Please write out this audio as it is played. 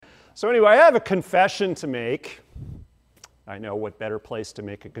So anyway, I have a confession to make. I know what better place to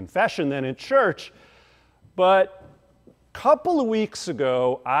make a confession than in church. But a couple of weeks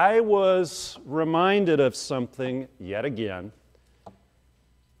ago, I was reminded of something yet again.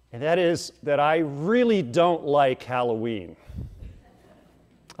 And that is that I really don't like Halloween.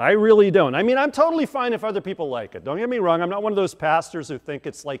 I really don't. I mean, I'm totally fine if other people like it. Don't get me wrong. I'm not one of those pastors who think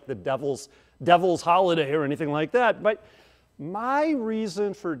it's like the devil's holiday or anything like that. But my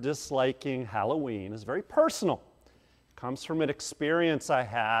reason for disliking Halloween is very personal. It comes from an experience I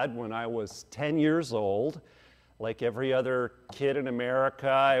had when I was 10 years old. Like every other kid in America,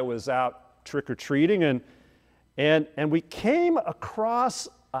 I was out trick-or-treating, and we came across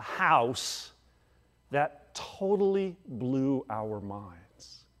a house that totally blew our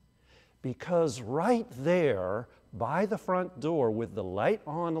minds. Because right there, by the front door with the light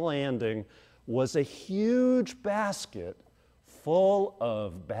on landing, was a huge basket full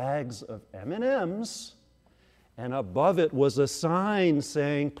of bags of M&Ms, and above it was a sign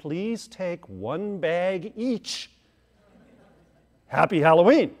saying, "Please take one bag each. Happy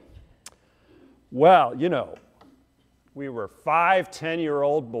Halloween." Well, you know, we were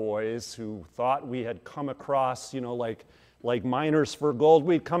 5-10-year-old boys who thought we had come across, like miners for gold.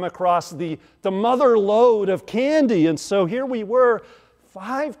 We'd come across the mother lode of candy. And so here we were,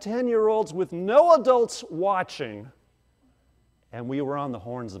 5-10-year-olds with no adults watching, and we were on the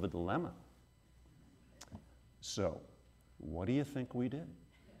horns of a dilemma. So, what do you think we did?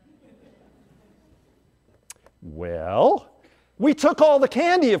 Well, we took all the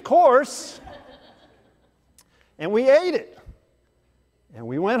candy, of course, and we ate it. And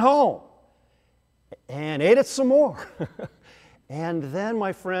we went home and ate it some more. And then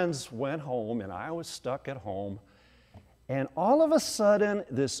my friends went home, and I was stuck at home. And all of a sudden,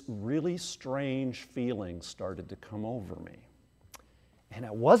 this really strange feeling started to come over me. And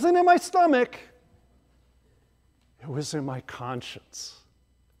it wasn't in my stomach. It was in my conscience.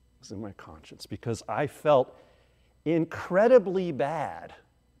 It was in my conscience because I felt incredibly bad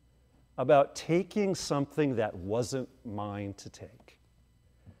about taking something that wasn't mine to take.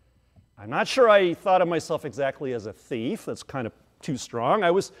 I'm not sure I thought of myself exactly as a thief. That's kind of too strong.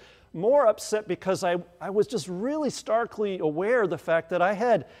 I was more upset because I was just really starkly aware of the fact that I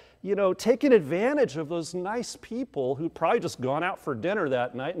had, taken advantage of those nice people who'd probably just gone out for dinner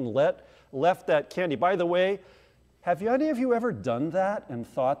that night and left that candy. By the way, have any of you ever done that and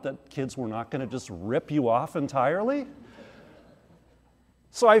thought that kids were not going to just rip you off entirely?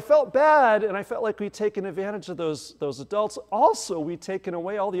 So I felt bad, and I felt like we'd taken advantage of those adults. Also, we'd taken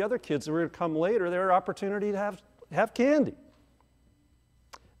away all the other kids who were going to come later their opportunity to have candy.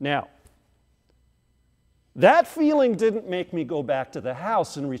 Now, that feeling didn't make me go back to the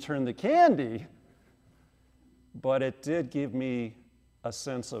house and return the candy, but it did give me a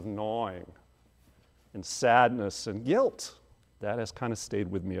sense of gnawing and sadness and guilt. That has kind of stayed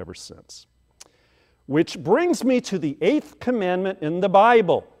with me ever since. Which brings me to the 8th commandment in the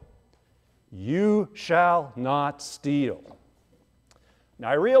Bible. You shall not steal. Now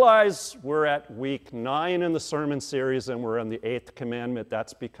I realize we're at week 9 in the sermon series and we're on the 8th commandment.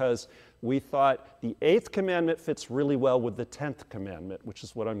 That's because we thought the 8th commandment fits really well with the 10th commandment, which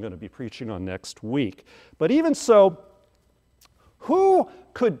is what I'm going to be preaching on next week. But even so, who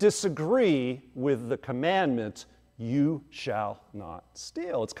could disagree with the commandment, you shall not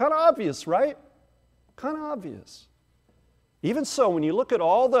steal? It's kind of obvious, right? Kind of obvious. Even so, when you look at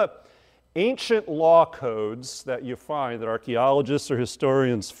all the ancient law codes that you find, that archaeologists or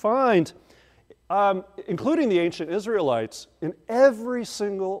historians find, including the ancient Israelites, in every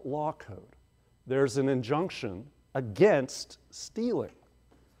single law code, there's an injunction against stealing.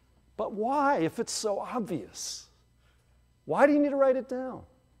 But why, if it's so obvious? Why do you need to write it down?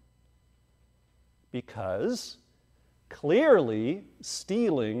 Because clearly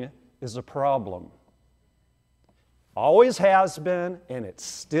stealing is a problem. Always has been, and it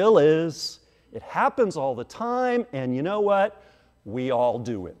still is. It happens all the time, and you know what? We all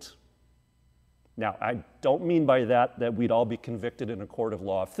do it. Now, I don't mean by that we'd all be convicted in a court of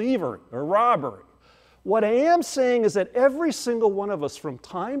law of thievery or robbery. What I am saying is that every single one of us from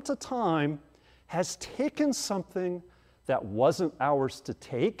time to time has taken something that wasn't ours to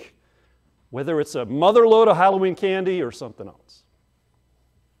take, whether it's a mother load of Halloween candy or something else.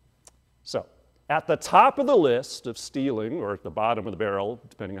 So, at the top of the list of stealing, or at the bottom of the barrel,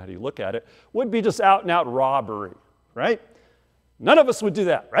 depending on how you look at it, would be just out and out robbery, right? None of us would do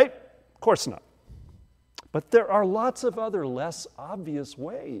that, right? Of course not. But there are lots of other less obvious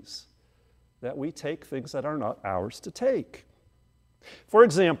ways that we take things that are not ours to take. For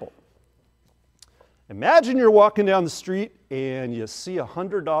example, Imagine you're walking down the street and you see a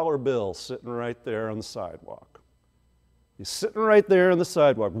 $100 bill sitting right there on the sidewalk. He's sitting right there on the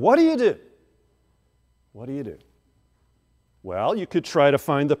sidewalk. What do you do? What do you do? Well, you could try to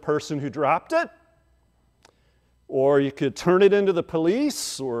find the person who dropped it, or you could turn it into the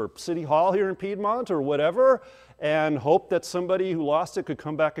police or City Hall here in Piedmont or whatever and hope that somebody who lost it could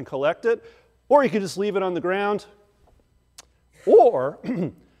come back and collect it, or you could just leave it on the ground, or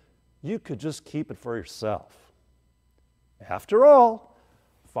you could just keep it for yourself. After all,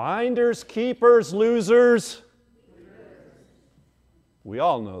 finders, keepers, losers. We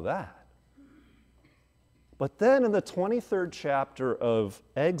all know that. But then in the 23rd chapter of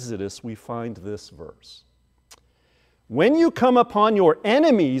Exodus, we find this verse. When you come upon your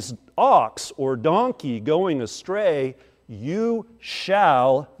enemy's ox or donkey going astray, you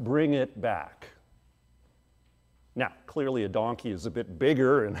shall bring it back. Now, clearly a donkey is a bit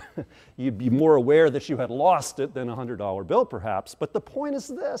bigger and you'd be more aware that you had lost it than a $100 bill perhaps. But the point is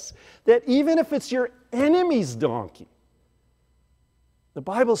this, that even if it's your enemy's donkey, the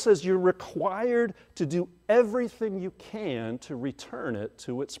Bible says you're required to do everything you can to return it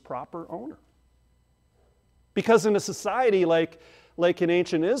to its proper owner. Because in a society like in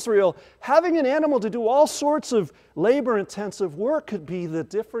ancient Israel, having an animal to do all sorts of labor-intensive work could be the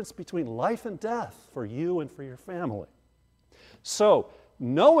difference between life and death for you and for your family. So,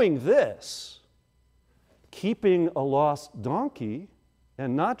 knowing this, keeping a lost donkey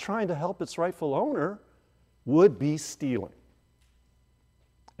and not trying to help its rightful owner would be stealing.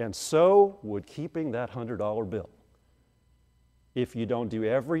 And so would keeping that $100 bill, if you don't do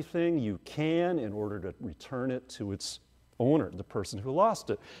everything you can in order to return it to its owner, the person who lost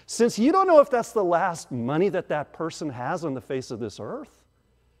it. Since you don't know if that's the last money that that person has on the face of this earth.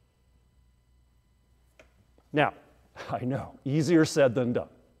 Now, I know, easier said than done.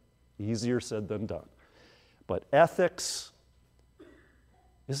 Easier said than done. But ethics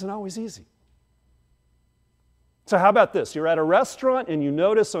isn't always easy. So how about this? You're at a restaurant and you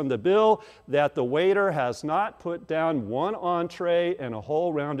notice on the bill that the waiter has not put down one entree and a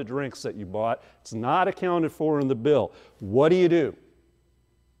whole round of drinks that you bought. It's not accounted for in the bill. What do you do?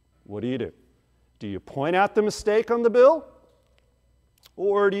 What do you do? Do you point out the mistake on the bill?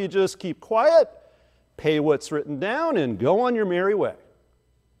 Or do you just keep quiet, pay what's written down, and go on your merry way?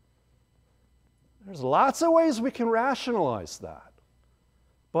 There's lots of ways we can rationalize that.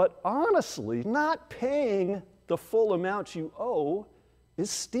 But honestly, not paying the full amount you owe is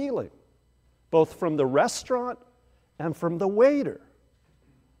stealing, both from the restaurant and from the waiter.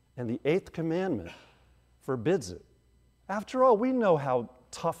 And the 8th commandment forbids it. After all, we know how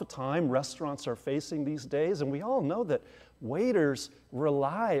tough a time restaurants are facing these days, and we all know that waiters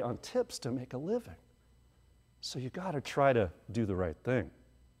rely on tips to make a living. So you got to try to do the right thing.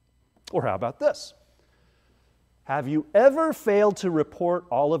 Or how about this? Have you ever failed to report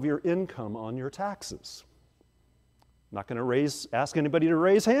all of your income on your taxes? I'm not going to ask anybody to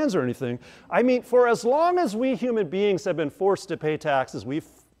raise hands or anything. I mean, for as long as we human beings have been forced to pay taxes, we've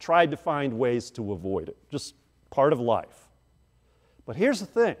tried to find ways to avoid it. Just part of life. But here's the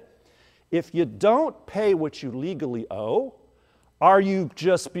thing. If you don't pay what you legally owe, are you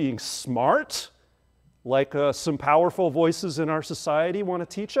just being smart, like some powerful voices in our society want to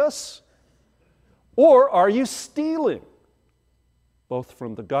teach us? Or are you stealing, both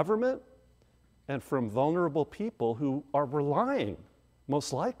from the government and from vulnerable people who are relying,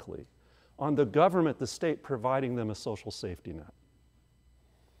 most likely, on the government, the state, providing them a social safety net?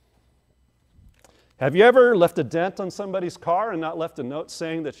 Have you ever left a dent on somebody's car and not left a note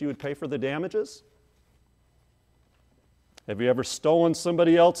saying that you would pay for the damages? Have you ever stolen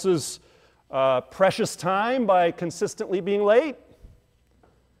somebody else's precious time by consistently being late?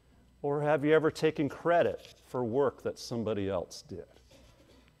 Or have you ever taken credit for work that somebody else did?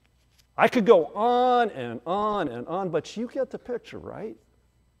 I could go on and on and on, but you get the picture, right?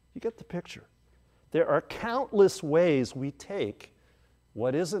 You get the picture. There are countless ways we take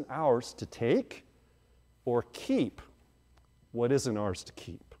what isn't ours to take or keep what isn't ours to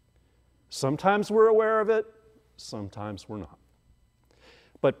keep. Sometimes we're aware of it, sometimes we're not.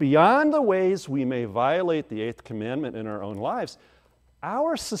 But beyond the ways we may violate the 8th commandment in our own lives,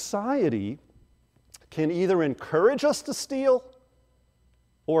 our society can either encourage us to steal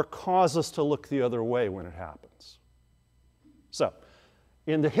or cause us to look the other way when it happens. So,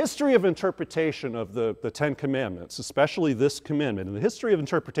 in the history of interpretation of the 10 commandments, especially this commandment, in the history of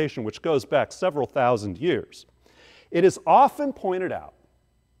interpretation which goes back several thousand years, it is often pointed out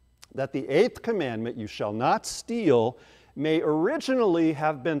that the 8th commandment, you shall not steal, may originally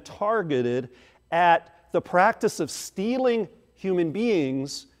have been targeted at the practice of stealing human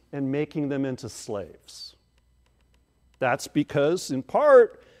beings and making them into slaves. That's because, in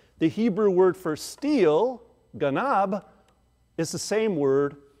part, the Hebrew word for steal, ganab, is the same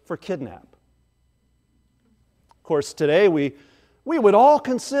word for kidnap. Of course, today we would all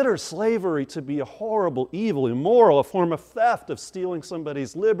consider slavery to be a horrible, evil, immoral, a form of theft, of stealing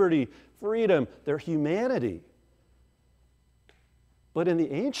somebody's liberty, freedom, their humanity. But in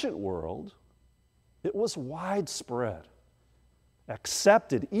the ancient world, it was widespread,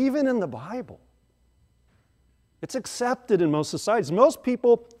 accepted, even in the Bible. It's accepted in most societies. Most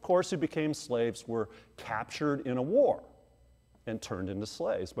people, of course, who became slaves were captured in a war and turned into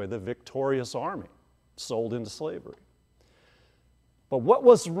slaves by the victorious army, sold into slavery. But what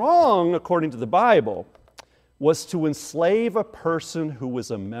was wrong, according to the Bible, was to enslave a person who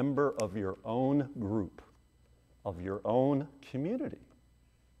was a member of your own group, of your own community.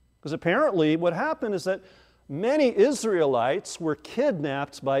 Because apparently what happened is that many Israelites were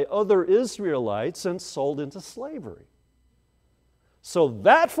kidnapped by other Israelites and sold into slavery. So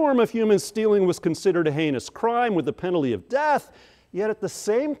that form of human stealing was considered a heinous crime with the penalty of death, yet at the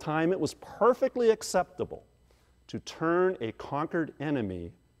same time it was perfectly acceptable to turn a conquered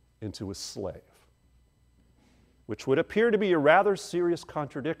enemy into a slave, which would appear to be a rather serious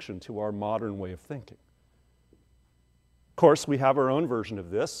contradiction to our modern way of thinking. Of course, we have our own version of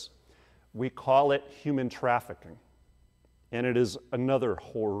this. We call it human trafficking, and it is another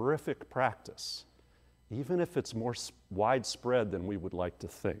horrific practice, even if it's more widespread than we would like to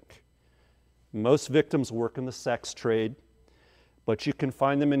think. Most victims work in the sex trade, but you can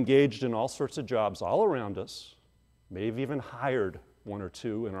find them engaged in all sorts of jobs all around us. May have even hired one or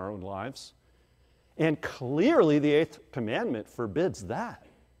two in our own lives. And clearly the Eighth Commandment forbids that.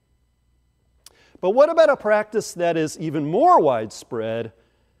 But what about a practice that is even more widespread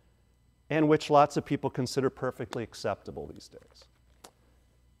and which lots of people consider perfectly acceptable these days?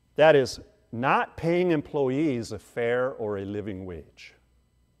 That is, not paying employees a fair or a living wage.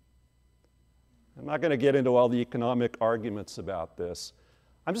 I'm not going to get into all the economic arguments about this.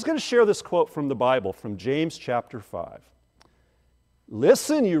 I'm just going to share this quote from the Bible, from James chapter 5.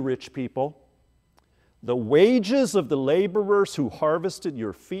 Listen, you rich people, the wages of the laborers who harvested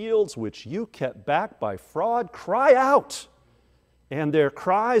your fields, which you kept back by fraud, cry out, and their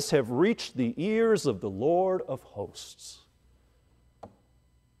cries have reached the ears of the Lord of hosts.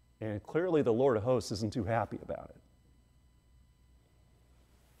 And clearly the Lord of hosts isn't too happy about it.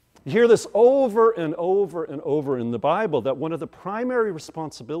 You hear this over and over and over in the Bible, that one of the primary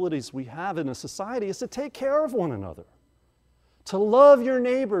responsibilities we have in a society is to take care of one another, to love your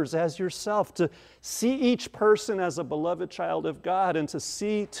neighbors as yourself, to see each person as a beloved child of God, and to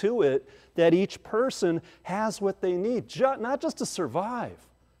see to it that each person has what they need, not just to survive,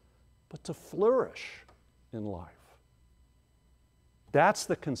 but to flourish in life. That's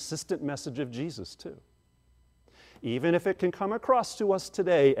the consistent message of Jesus, too. Even if it can come across to us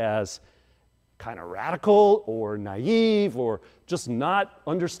today as kind of radical or naive or just not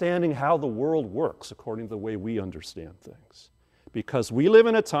understanding how the world works according to the way we understand things. Because we live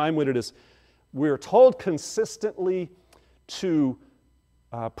in a time when we're told consistently to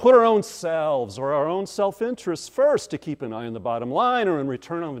put our own selves or our own self-interests first, to keep an eye on the bottom line or in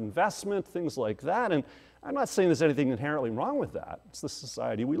return on investment, things like that. And I'm not saying there's anything inherently wrong with that. It's the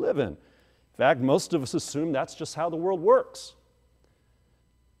society we live in. In fact, most of us assume that's just how the world works.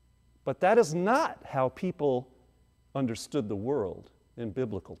 But that is not how people understood the world in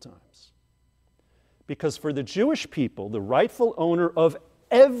biblical times. Because for the Jewish people, the rightful owner of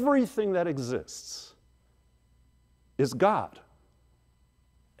everything that exists is God.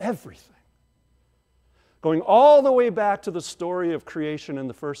 Everything. Going all the way back to the story of creation in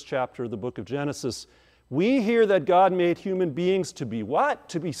the first chapter of the book of Genesis, we hear that God made human beings to be what?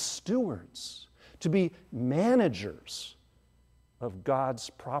 To be stewards, to be managers of God's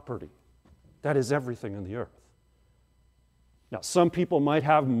property. That is everything in the earth. Now, some people might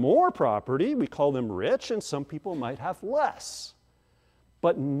have more property, we call them rich, and some people might have less.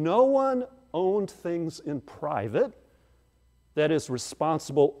 But no one owned things in private that is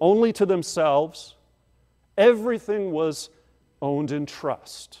responsible only to themselves. Everything was owned in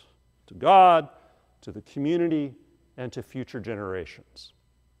trust to God, to the community, and to future generations.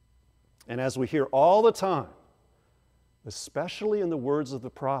 And as we hear all the time, especially in the words of the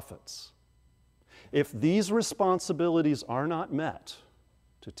prophets, if these responsibilities are not met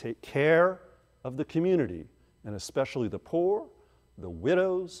to take care of the community, and especially the poor, the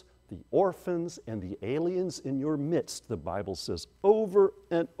widows, the orphans, and the aliens in your midst, the Bible says over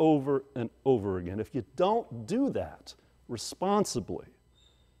and over and over again, if you don't do that responsibly,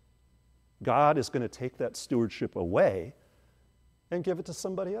 God is going to take that stewardship away and give it to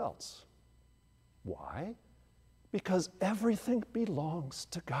somebody else. Why? Because everything belongs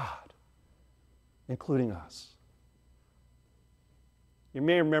to God, including us. You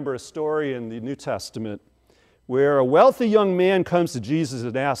may remember a story in the New Testament where a wealthy young man comes to Jesus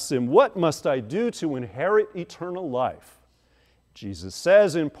and asks him, "What must I do to inherit eternal life?" Jesus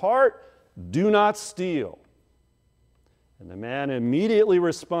says, in part, "Do not steal." And the man immediately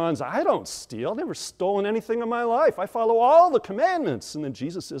responds, "I don't steal. I've never stolen anything in my life. I follow all the commandments." And then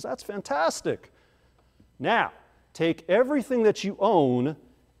Jesus says, "That's fantastic. Now, take everything that you own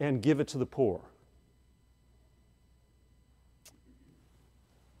and give it to the poor."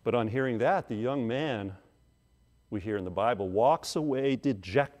 But on hearing that, the young man, we hear in the Bible, walks away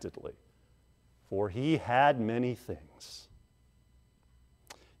dejectedly, for he had many things.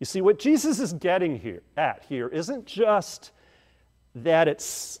 You see, what Jesus is getting here isn't just that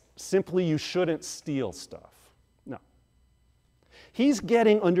it's simply you shouldn't steal stuff. No. He's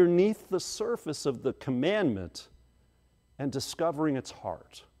getting underneath the surface of the commandment and discovering its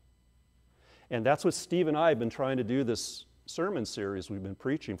heart. And that's what Steve and I have been trying to do this sermon series we've been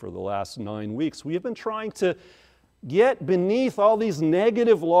preaching for the last 9 weeks. We have been trying to get beneath all these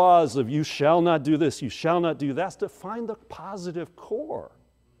negative laws of you shall not do this, you shall not do that, to find the positive core.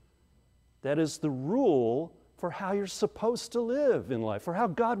 That is the rule for how you're supposed to live in life, for how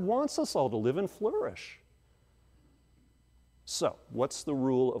God wants us all to live and flourish. So, what's the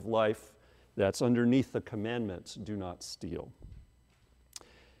rule of life that's underneath the commandments, do not steal?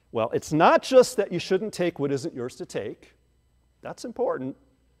 Well, it's not just that you shouldn't take what isn't yours to take. That's important,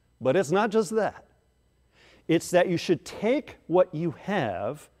 but it's not just that. It's that you should take what you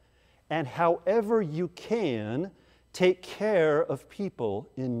have and however you can, take care of people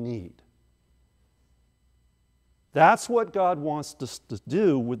in need. That's what God wants us to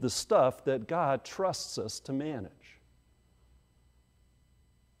do with the stuff that God trusts us to manage.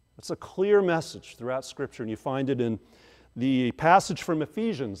 It's a clear message throughout Scripture, and you find it in the passage from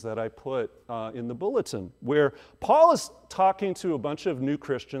Ephesians that I put in the bulletin, where Paul is talking to a bunch of new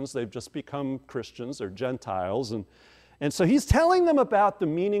Christians. They've just become Christians, they're Gentiles, and so he's telling them about the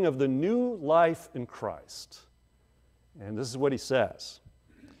meaning of the new life in Christ. And this is what he says.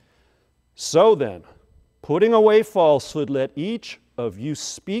 "So then, putting away falsehood, let each of you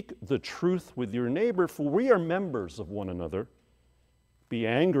speak the truth with your neighbor, for we are members of one another. Be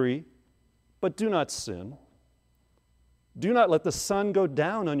angry, but do not sin. Do not let the sun go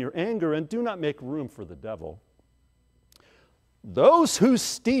down on your anger, and do not make room for the devil. Those who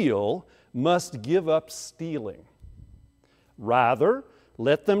steal must give up stealing. Rather,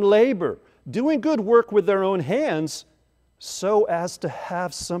 let them labor, doing good work with their own hands, so as to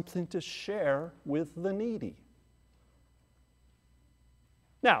have something to share with the needy."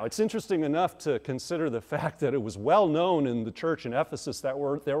 Now, it's interesting enough to consider the fact that it was well known in the church in Ephesus that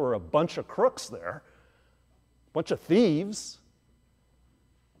there were a bunch of crooks there, a bunch of thieves.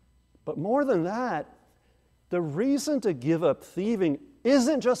 But more than that, the reason to give up thieving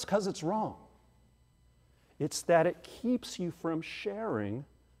isn't just because it's wrong. It's that it keeps you from sharing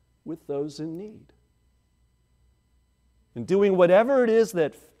with those in need. And doing whatever it is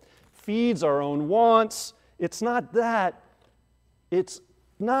that feeds our own wants, it's not that. If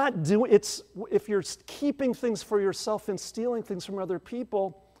you're keeping things for yourself and stealing things from other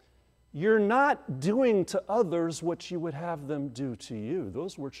people, you're not doing to others what you would have them do to you.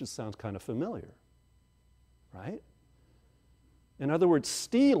 Those words just sound kind of familiar, right? In other words,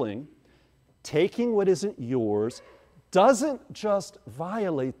 stealing, taking what isn't yours, doesn't just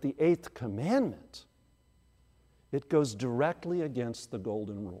violate the 8th commandment. It goes directly against the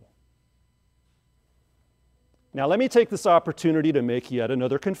golden rule. Now, let me take this opportunity to make yet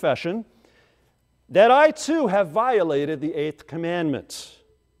another confession that I too have violated the 8th commandment.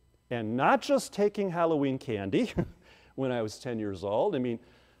 And not just taking Halloween candy when I was 10 years old. I mean,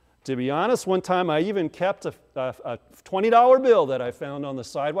 to be honest, one time I even kept a $20 bill that I found on the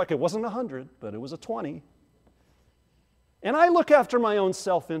sidewalk. It wasn't 100, but it was a 20. And I look after my own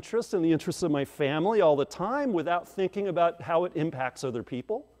self-interest and the interests of my family all the time without thinking about how it impacts other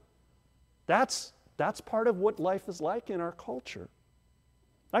people. That's part of what life is like in our culture.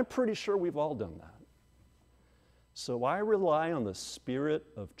 I'm pretty sure we've all done that. So I rely on the Spirit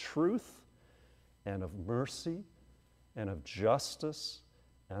of truth and of mercy and of justice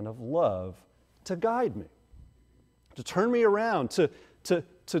and of love to guide me, to turn me around, to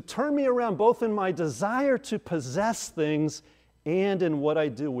turn me around both in my desire to possess things and in what I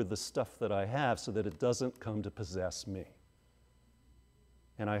do with the stuff that I have so that it doesn't come to possess me.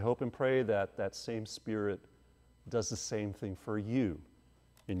 And I hope and pray that that same Spirit does the same thing for you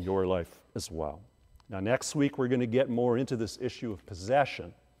in your life as well. Now, next week, we're going to get more into this issue of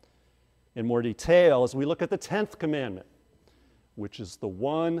possession in more detail as we look at the 10th commandment, which is the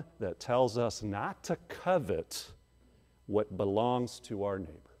one that tells us not to covet what belongs to our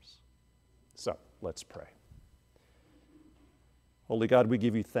neighbors. So, let's pray. Holy God, we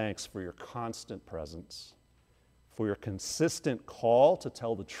give you thanks for your constant presence, for your consistent call to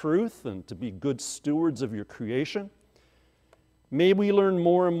tell the truth and to be good stewards of your creation. May we learn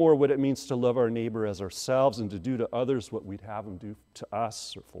more and more what it means to love our neighbor as ourselves and to do to others what we'd have them do to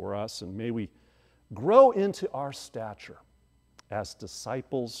us or for us. And may we grow into our stature as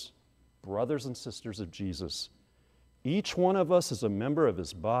disciples, brothers and sisters of Jesus. Each one of us is a member of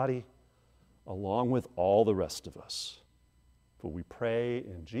his body, along with all the rest of us. For we pray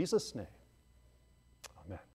in Jesus' name.